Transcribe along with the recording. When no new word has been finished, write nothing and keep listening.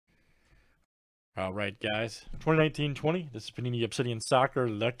All right, guys. 2019-20. This is Panini Obsidian Soccer.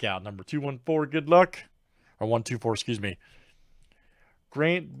 Look out. Number 214. Good luck. Or 124, excuse me.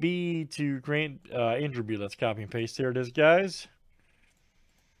 Grant B to Grant Andrew B. Let's copy and paste. Here it is, guys.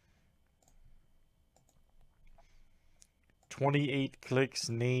 28 clicks,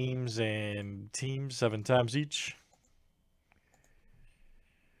 names, and teams 7 times each.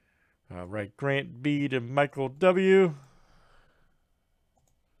 All right, Grant B to Michael W.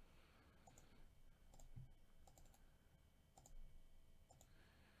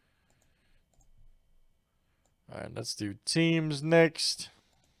 All right, let's do teams next.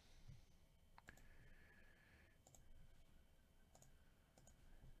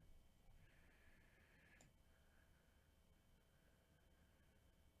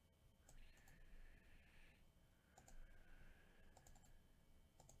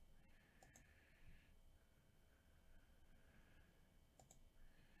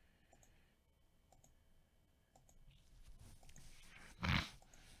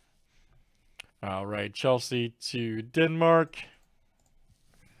 All right, Chelsea to Denmark.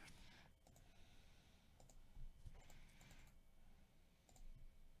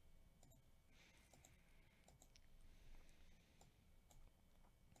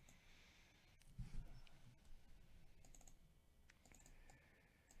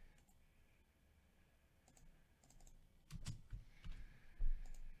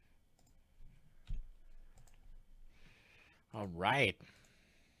 All right.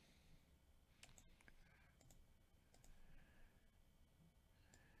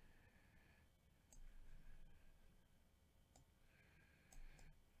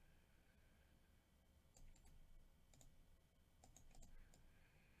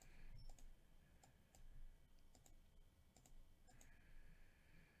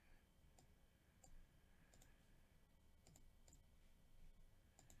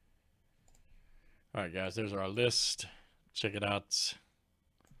 All right, guys, there's our list. Check it out.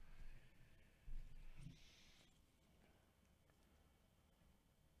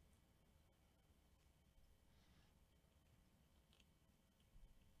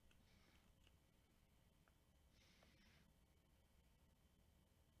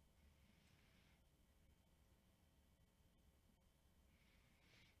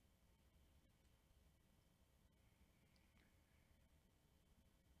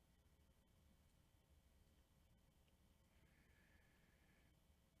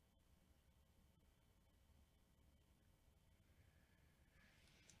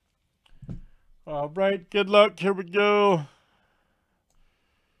 All right, good luck. Here we go.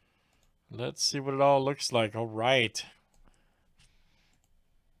 Let's see what it all looks like. All right.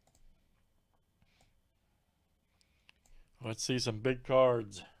 Let's see some big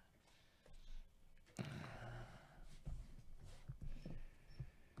cards.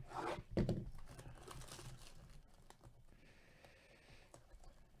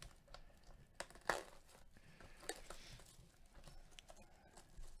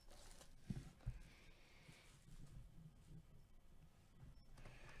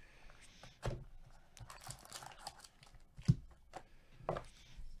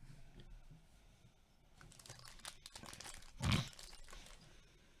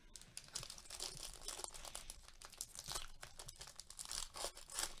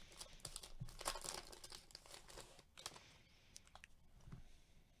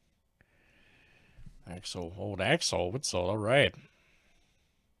 Axel, old Axel Witsel. All right.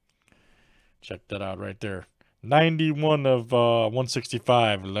 Check that out right there. 91 of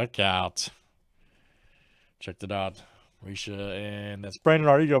 165. Look out. Check that out. Risha, and that's Brandon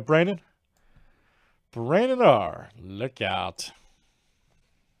R. You go, Brandon. Brandon R. Look out.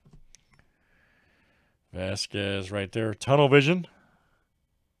 Vasquez right there. Tunnel vision.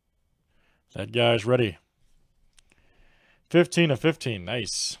 That guy's ready. 15 of 15.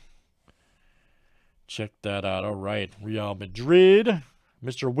 Nice. Check that out. All right. Real Madrid.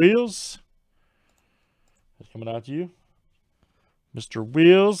 Mr. Wheels. That's coming out to you. Mr.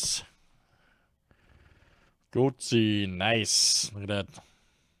 Wheels. Goatsy. Nice. Look at that.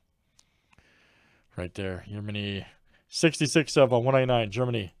 Right there. Germany. 66 of 199.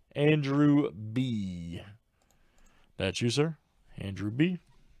 Germany. Andrew B. That's you, sir. Andrew B.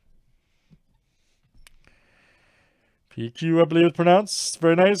 PQ, I believe it's pronounced.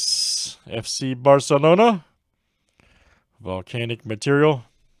 Very nice. FC Barcelona. Volcanic material.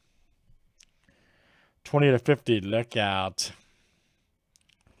 20 to 50. Look out.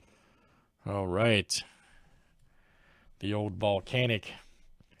 All right. The old volcanic.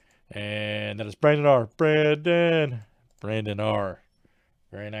 And that is Brandon R. Brandon R.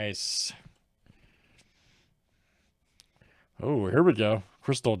 Very nice. Oh, here we go.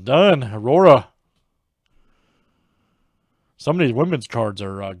 Crystal Dunn. Aurora. Some of these women's cards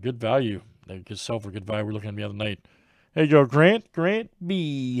are good value. They could sell for good value. We're looking at the other night. There you go, Grant. Grant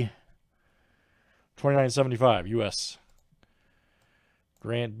B. 29.75 US.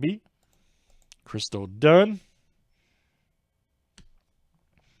 Grant B. Crystal Dunn.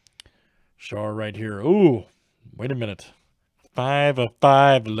 Char right here. Ooh, wait a minute. 5 of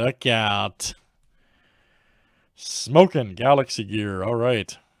 5. Look out. Smoking Galaxy Gear. All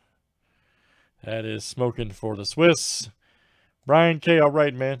right. That is smoking for the Swiss. Brian K. All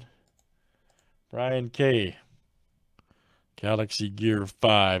right, man. Brian K. Galaxy Gear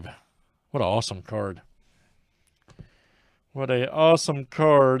 5. What an awesome card. What a awesome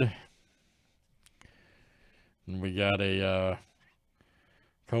card. And we got a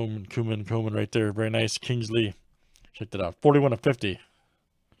Coleman right there. Very nice. Kingsley. Check that out. 41 of 50.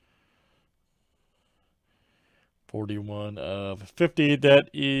 41 of 50.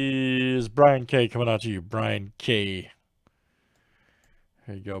 That is Brian K. coming out to you. Brian K.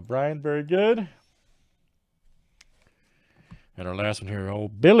 There you go, Brian. Very good. And our last one here,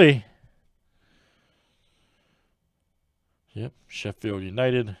 old Billy. Yep, Sheffield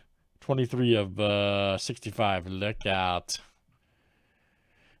United. 23 of 65. Look out.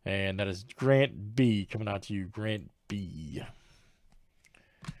 And that is Grant B. coming out to you. Grant B.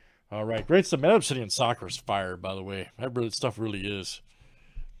 All right, great stuff. Man, Obsidian Soccer is fire, by the way. That stuff really is.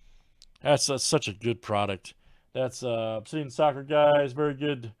 That's such a good product. That's Obsidian Soccer, guys. Very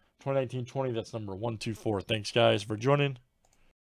good. 2019-20. That's number 124. Thanks, guys, for joining.